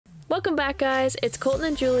Welcome back, guys. It's Colton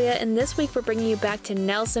and Julia, and this week we're bringing you back to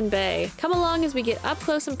Nelson Bay. Come along as we get up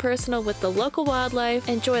close and personal with the local wildlife,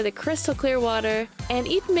 enjoy the crystal clear water, and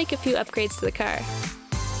even make a few upgrades to the car.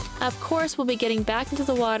 Of course, we'll be getting back into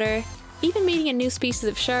the water, even meeting a new species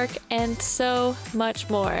of shark, and so much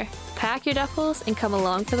more. Pack your duffels and come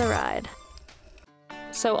along for the ride.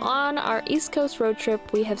 So on our East Coast road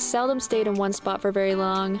trip, we have seldom stayed in one spot for very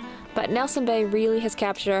long, but Nelson Bay really has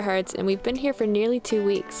captured our hearts, and we've been here for nearly 2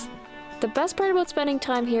 weeks. The best part about spending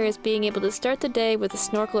time here is being able to start the day with a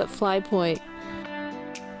snorkel at Fly Point.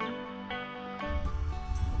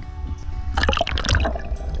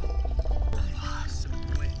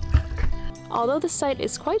 Although the site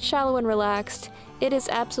is quite shallow and relaxed, it is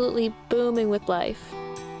absolutely booming with life.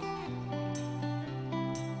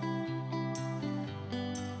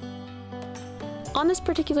 On this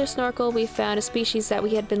particular snorkel, we found a species that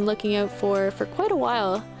we had been looking out for quite a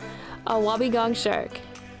while, a wobbegong shark.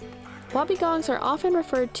 Wobbegongs are often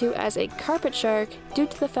referred to as a carpet shark due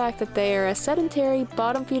to the fact that they are a sedentary,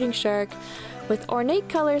 bottom-feeding shark with ornate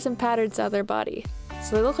colors and patterns on their body,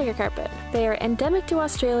 so they look like a carpet. They are endemic to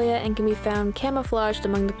Australia and can be found camouflaged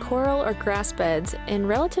among the coral or grass beds in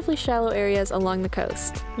relatively shallow areas along the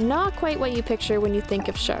coast. Not quite what you picture when you think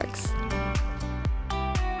of sharks.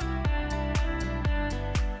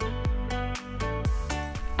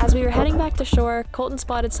 As we were heading back to shore, Colton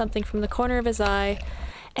spotted something from the corner of his eye,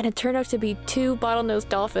 and it turned out to be 2 bottlenose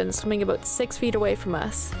dolphins swimming about 6 feet away from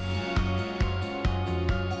us.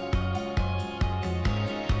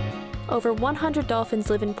 Over 100 dolphins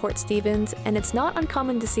live in Port Stephens, and it's not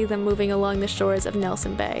uncommon to see them moving along the shores of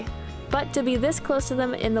Nelson Bay. But to be this close to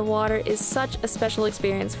them in the water is such a special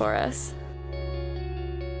experience for us.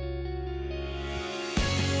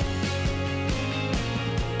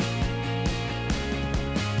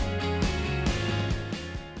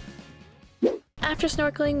 After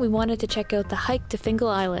snorkeling, we wanted to check out the hike to Fingal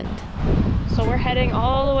Island. So we're heading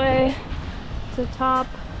all the way to the top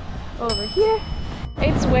over here.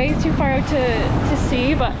 It's way too far out to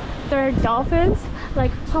see, but there are dolphins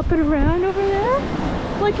like hopping around over there.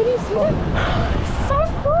 Like, can you see them? So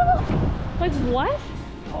cool! Like, what?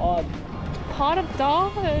 Pod of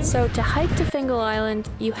dolphins. So to hike to Fingal Island,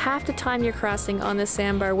 you have to time your crossing on the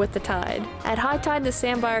sandbar with the tide. At high tide, the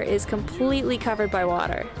sandbar is completely covered by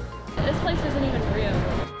water. This place isn't even real.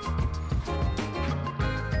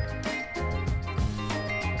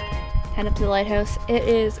 Head up to the lighthouse.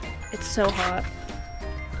 It's so hot.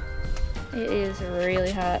 It is really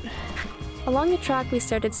hot. Along the track, we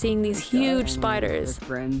started seeing these huge spiders.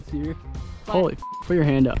 Friends here. Holy, put your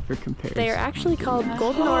hand up for comparison. They are actually called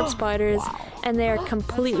golden orb spiders, and they are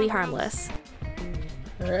completely harmless.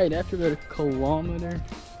 All right, after about a kilometer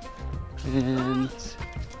and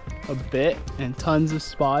a bit and tons of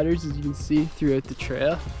spiders, as you can see throughout the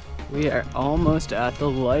trail, we are almost at the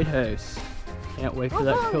lighthouse. Can't wait for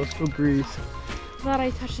that coastal breeze. Glad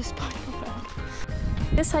I touched the spot.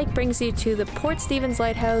 This hike brings you to the Port Stephens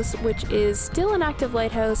Lighthouse, which is still an active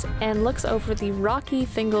lighthouse and looks over the rocky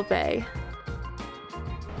Fingal Bay.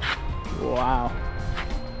 Wow.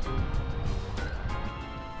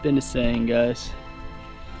 Been a saying, guys,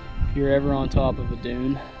 if you're ever on top of a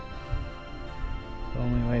dune, the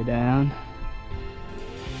only way down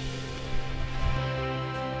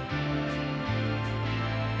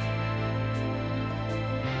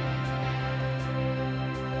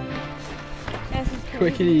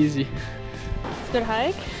quick and easy. It's a good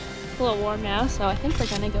hike. It's a little warm now, so I think we're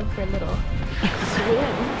gonna go for a little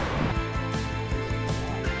swim.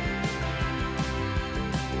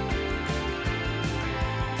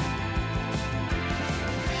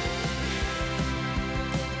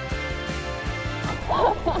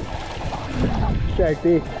 Shark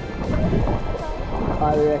B.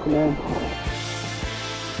 Highly recommend.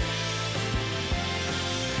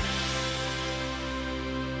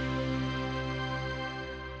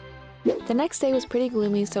 The next day was pretty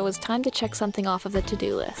gloomy, so it was time to check something off of the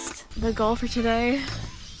to-do list. The goal for today,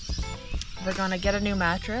 we're gonna get a new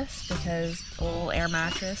mattress because the old air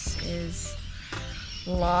mattress is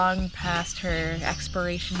long past her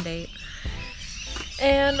expiration date.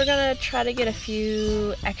 And we're gonna try to get a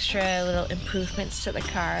few extra little improvements to the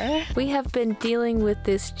car. We have been dealing with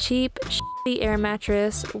this cheap, shitty air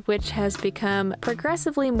mattress, which has become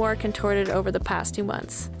progressively more contorted over the past 2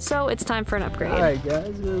 months. So it's time for an upgrade. Alright guys,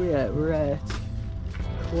 where are we at? We're at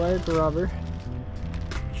Clark Rubber,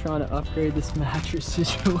 trying to upgrade this mattress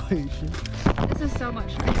situation. This is so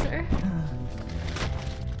much nicer.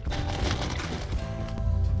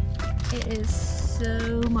 It is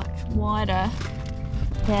so much wider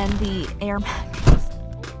than the air mattress.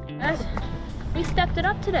 We We stepped it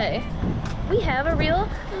up today. We have a real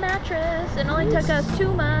mattress. It only took us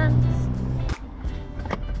 2 months.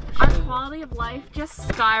 Our quality of life just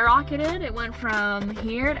skyrocketed. It went from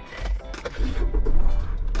here to...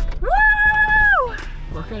 Woo!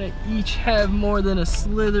 We're gonna each have more than a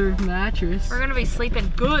slithered mattress. We're gonna be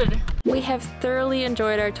sleeping good. We have thoroughly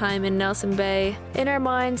enjoyed our time in Nelson Bay. In our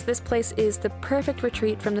minds, this place is the perfect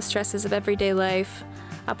retreat from the stresses of everyday life.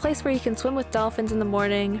 A place where you can swim with dolphins in the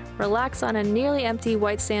morning, relax on a nearly empty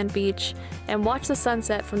white sand beach, and watch the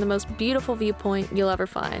sunset from the most beautiful viewpoint you'll ever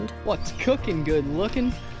find. What's cooking good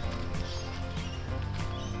looking?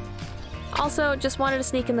 Also, just wanted to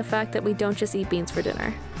sneak in the fact that we don't just eat beans for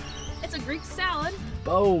dinner. It's a Greek salad.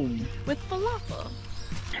 Boom. With falafel.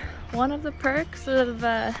 One of the perks of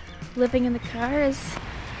living in the car is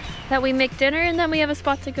that we make dinner and then we have a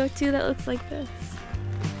spot to go to that looks like this.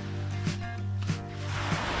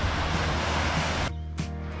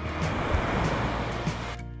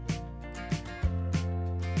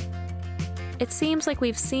 It seems like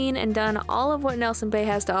we've seen and done all of what Nelson Bay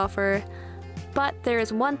has to offer, but there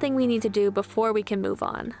is one thing we need to do before we can move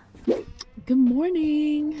on. Good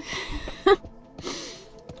morning.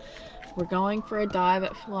 We're going for a dive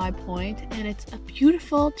at Fly Point, and it's a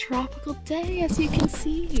beautiful tropical day, as you can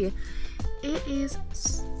see.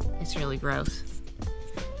 It's really gross.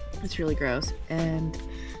 It's really gross, and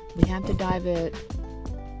we have to dive it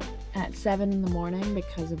at 7 in the morning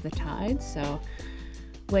because of the tide, so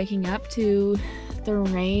waking up to the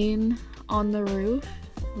rain on the roof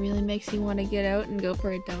really makes you want to get out and go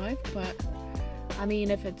for a dive, but I mean,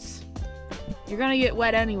 you're gonna get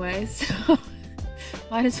wet anyway, so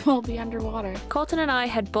might as well be underwater. Colton and I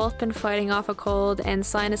had both been fighting off a cold and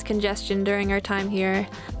sinus congestion during our time here,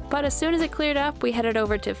 but as soon as it cleared up, we headed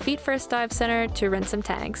over to Feet First Dive Center to rent some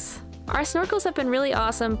tanks. Our snorkels have been really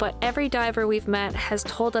awesome, but every diver we've met has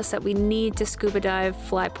told us that we need to scuba dive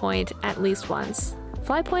Fly Point at least once.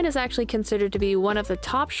 Fly Point is actually considered to be one of the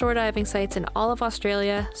top shore diving sites in all of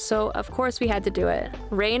Australia, so of course we had to do it,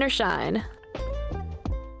 rain or shine.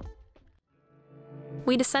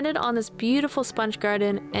 We descended on this beautiful sponge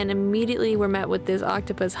garden and immediately were met with this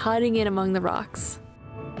octopus hiding in among the rocks.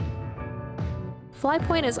 Fly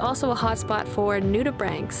Point is also a hotspot for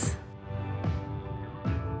nudibranchs.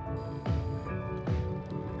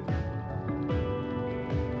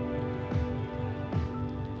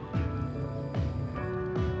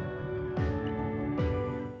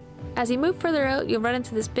 As you move further out, you'll run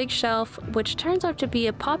into this big shelf, which turns out to be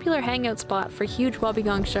a popular hangout spot for huge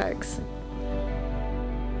wobbegong sharks.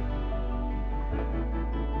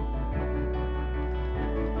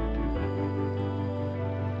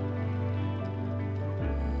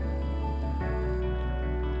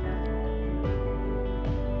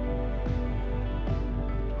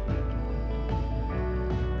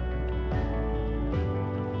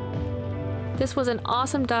 This was an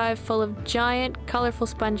awesome dive full of giant, colorful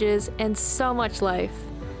sponges and so much life.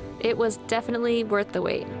 It was definitely worth the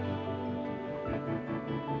wait.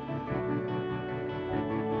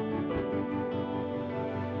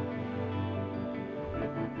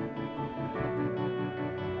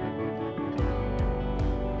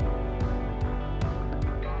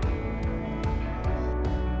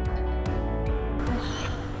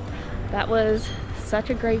 That was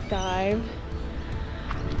such a great dive.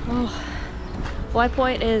 Oh. Fly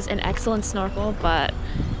Point is an excellent snorkel, but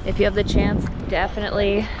if you have the chance,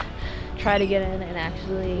 definitely try to get in and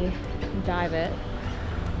actually dive it.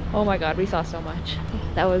 Oh my god, we saw so much.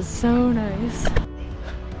 That was so nice.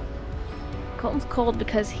 Colton's cold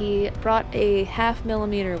because he brought a 0.5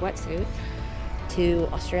 millimeter wetsuit to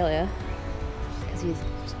Australia because he's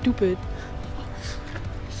stupid.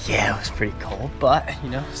 Yeah, it was pretty cold, but you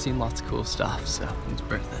know, seen lots of cool stuff, so it's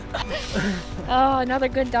worth it. Oh, another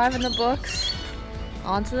good dive in the books.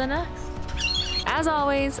 On to the next. As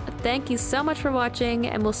always, thank you so much for watching,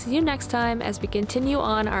 and we'll see you next time as we continue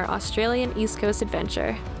on our Australian East Coast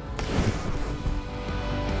adventure.